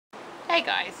Hey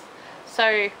guys,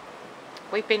 so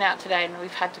we've been out today and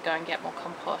we've had to go and get more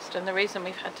compost, and the reason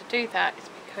we've had to do that is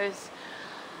because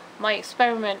my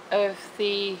experiment of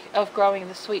growing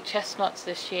the sweet chestnuts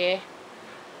this year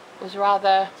was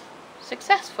rather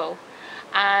successful,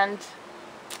 and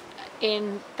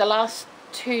in the last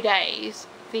 2 days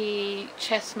the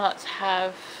chestnuts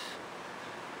have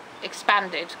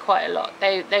expanded quite a lot.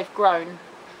 They've grown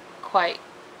quite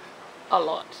a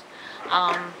lot.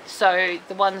 So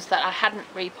the ones that I hadn't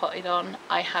repotted on,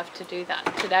 I have to do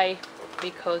that today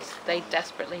because they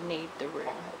desperately need the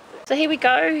room. So here we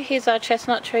go, here's our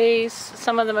chestnut trees.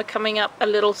 Some of them are coming up a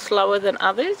little slower than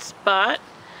others, but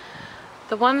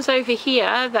the ones over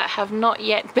here that have not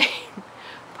yet been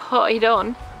potted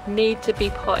on need to be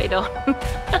potted on,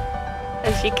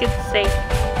 as you can see.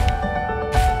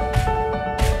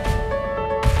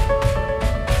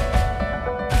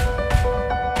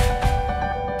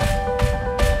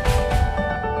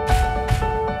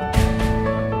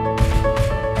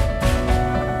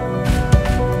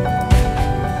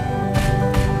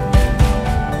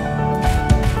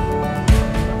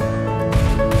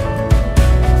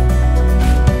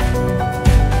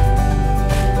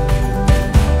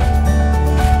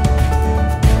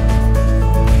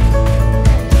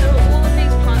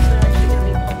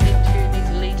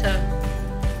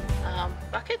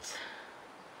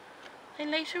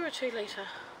 Litre or 2 litre?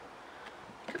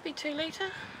 Could be 2 litre.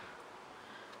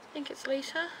 I think it's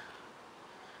litre.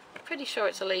 Pretty sure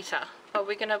it's a litre. But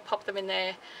we're going to pop them in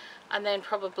there, and then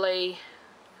probably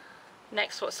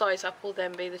next what size up will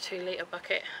then be the 2 litre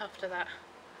bucket after that.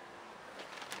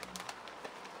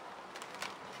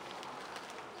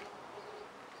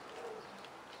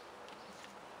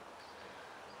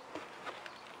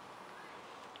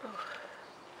 Oh,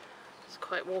 it's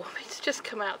quite warm. It's just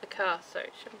come out of the car, so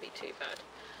it shouldn't be too bad.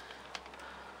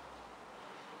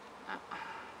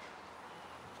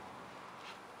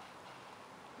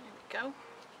 There we go.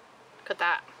 Look at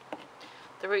that.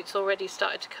 The roots already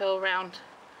started to curl round.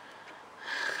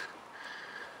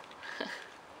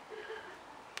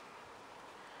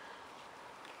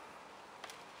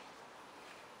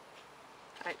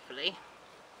 Hopefully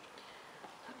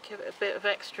that'll give it a bit of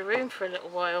extra room for a little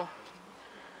while.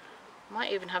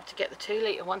 Might even have to get the 2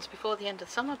 litre ones before the end of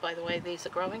summer, by the way these are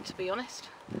growing, to be honest.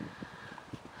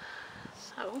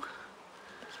 So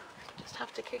just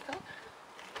have to kick on.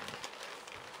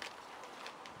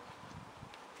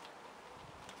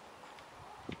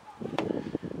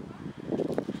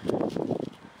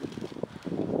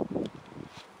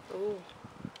 Ooh,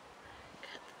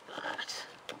 look at that.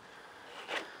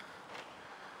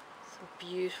 Some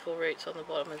beautiful roots on the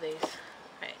bottom of these.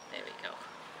 Right, there we go.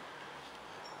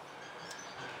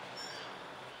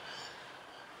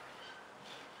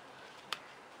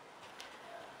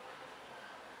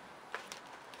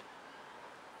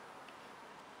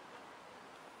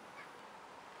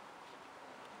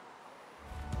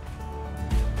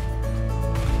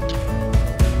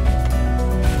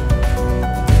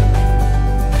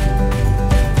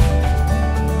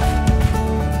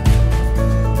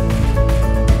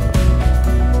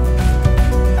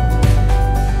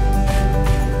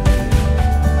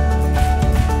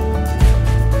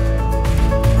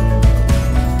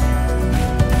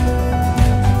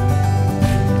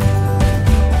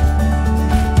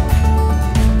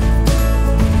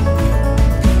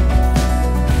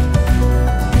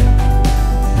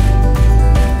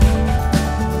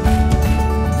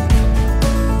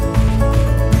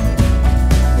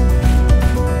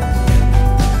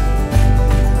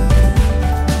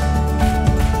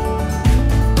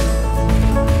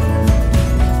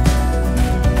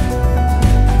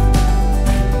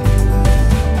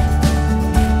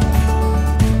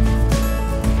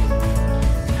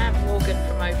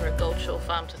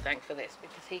 To thank for this,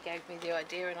 because he gave me the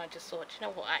idea and I just thought, you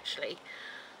know what, actually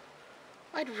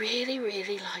I'd really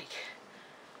like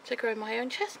to grow my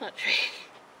own chestnut tree.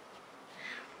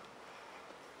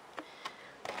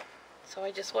 So I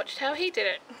just watched how he did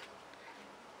it.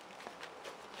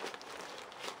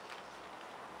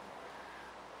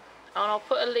 And I'll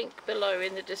put a link below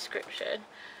in the description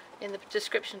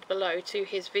below to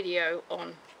his video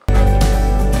on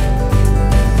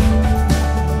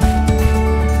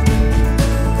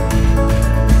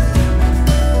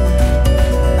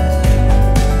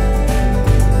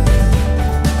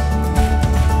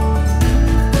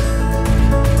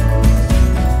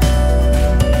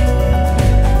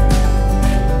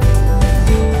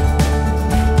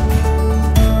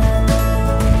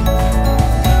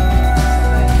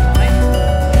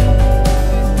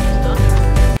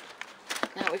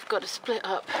got to split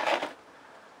up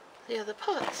the other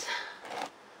pots.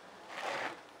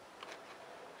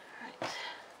 Right.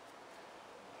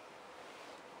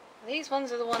 These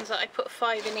ones are the ones that I put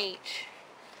 5 in each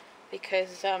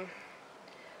because I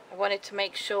wanted to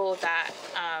make sure that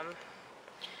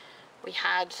we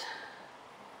had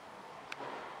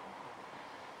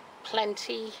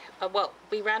plenty. Well,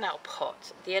 we ran out of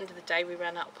pots. At the end of the day we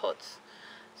ran out of pots,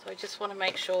 so I just want to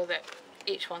make sure that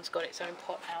each one's got its own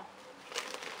pot now.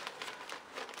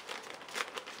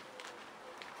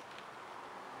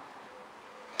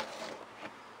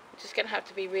 I'm just going to have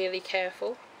to be really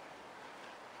careful.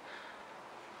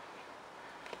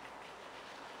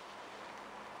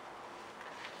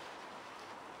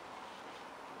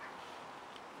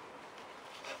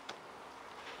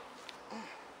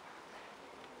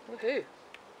 Woohoo!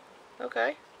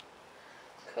 Okay,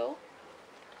 cool.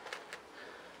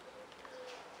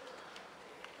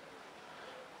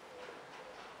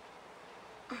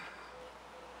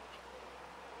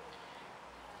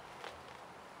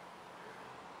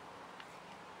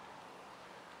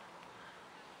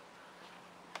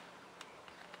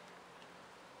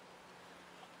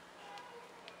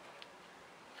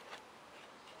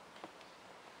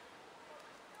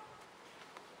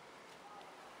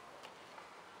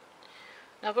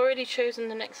 Now, I've already chosen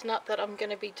the next nut that I'm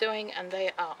going to be doing, and they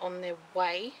are on their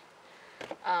way,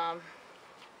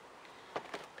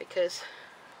 because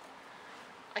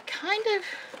I'm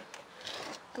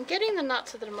getting the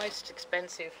nuts that are the most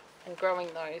expensive and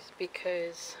growing those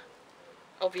because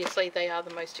obviously they are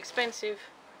the most expensive.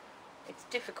 It's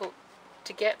difficult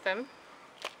to get them,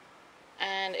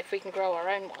 and if we can grow our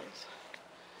own ones,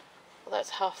 well, that's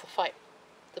half the fight,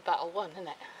 the battle won, isn't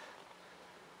it?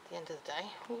 At the end of the day.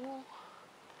 Ooh.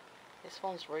 This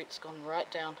one's root's gone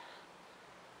right down.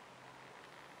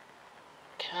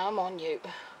 Come on, you.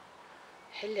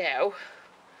 Hello.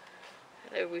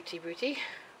 Hello, rooty rooty.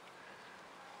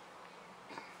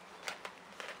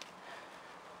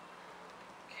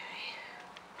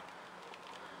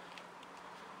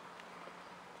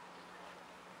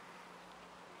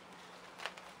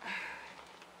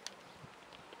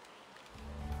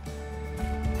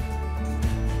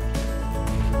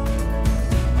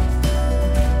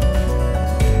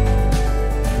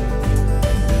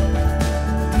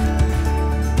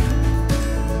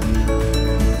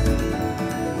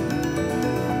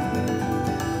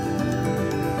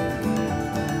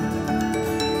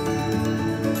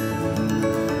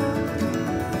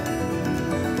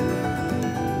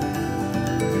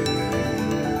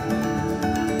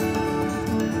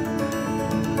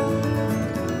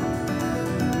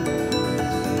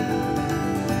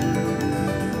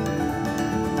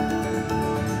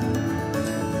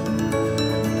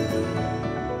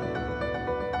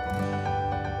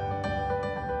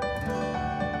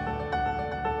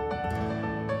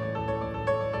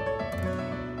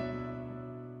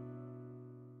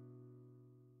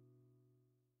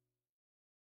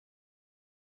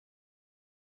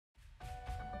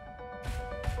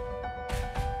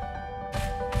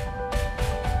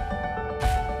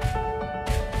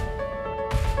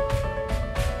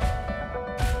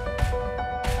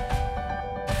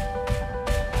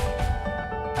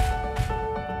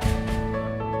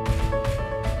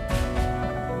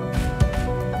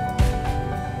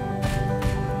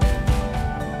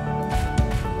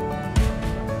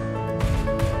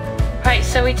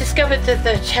 So we discovered that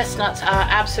the chestnuts are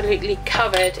absolutely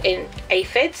covered in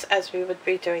aphids, as we would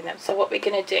be doing them. So what we're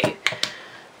going to do is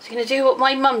we're going to do what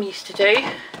my mum used to do,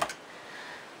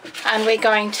 and we're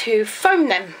going to foam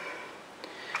them.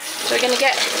 So we're going to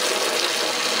get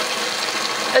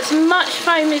as much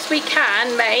foam as we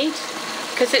can made,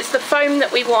 because it's the foam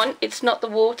that we want, it's not the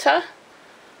water.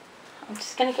 I'm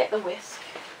just going to get the whisk.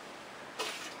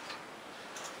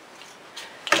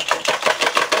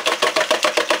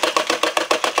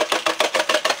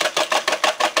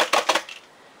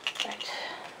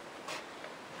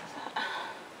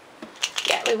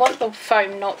 We want the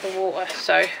foam, not the water.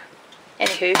 So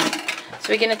anywho,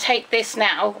 so we're going to take this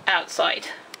now outside.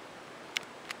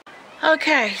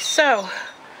 Okay, so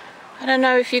I don't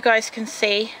know if you guys can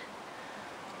see,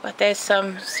 but there's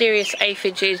some serious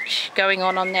aphidage going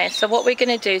on there. So what we're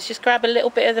going to do is just grab a little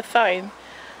bit of the foam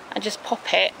and just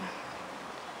pop it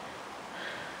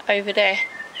over there.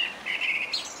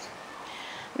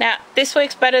 Now this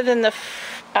works better than the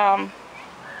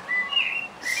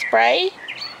spray,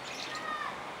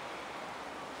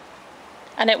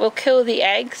 and it will kill the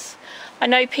eggs. I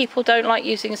know people don't like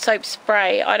using soap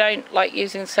spray. I don't like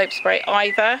using soap spray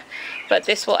either, but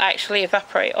this will actually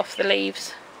evaporate off the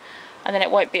leaves, and then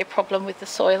it won't be a problem with the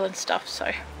soil and stuff.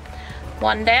 So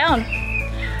one down,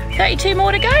 32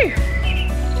 more to go.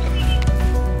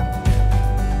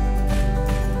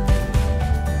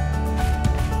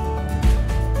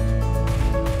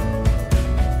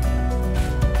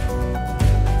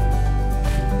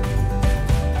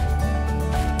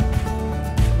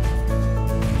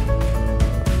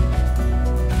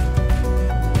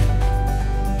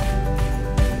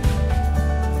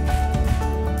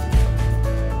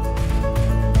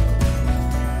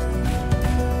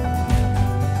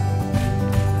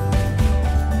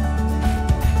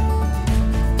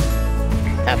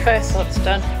 chestnuts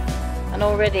done, and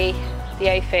already the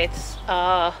aphids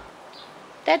are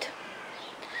dead.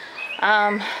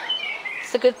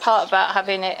 It's the good part about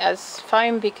having it as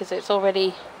foam, because it's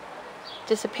already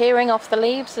disappearing off the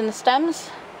leaves and the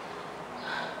stems.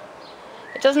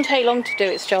 It doesn't take long to do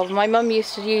its job. My mum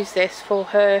used to use this for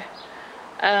her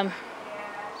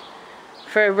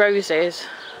roses,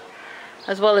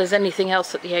 as well as anything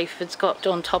else that the aphids got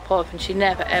on top of, and she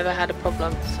never ever had a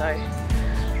problem, so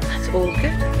that's all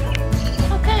good.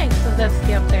 Okay, so that's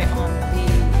the update on the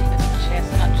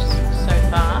chestnuts so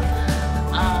far.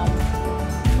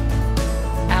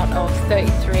 Out of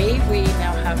 33, we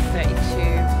now have 32.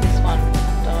 This one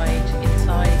died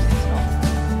inside.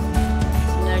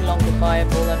 It's no longer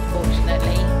viable,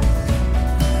 unfortunately,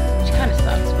 which kind of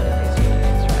sucks, but it is what it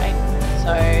is, right?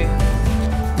 So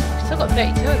we've still got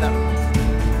 32 of them.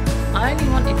 I only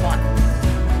wanted one.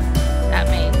 That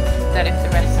means that if the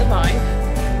rest survive,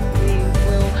 we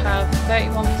will have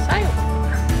 31 for sale.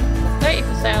 30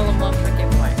 for sale and 1 for a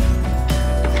giveaway.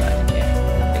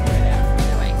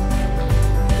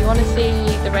 If you want to see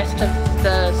the rest of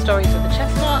the stories of the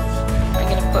chestnuts, I'm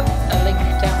going to put a link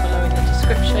down below in the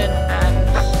description.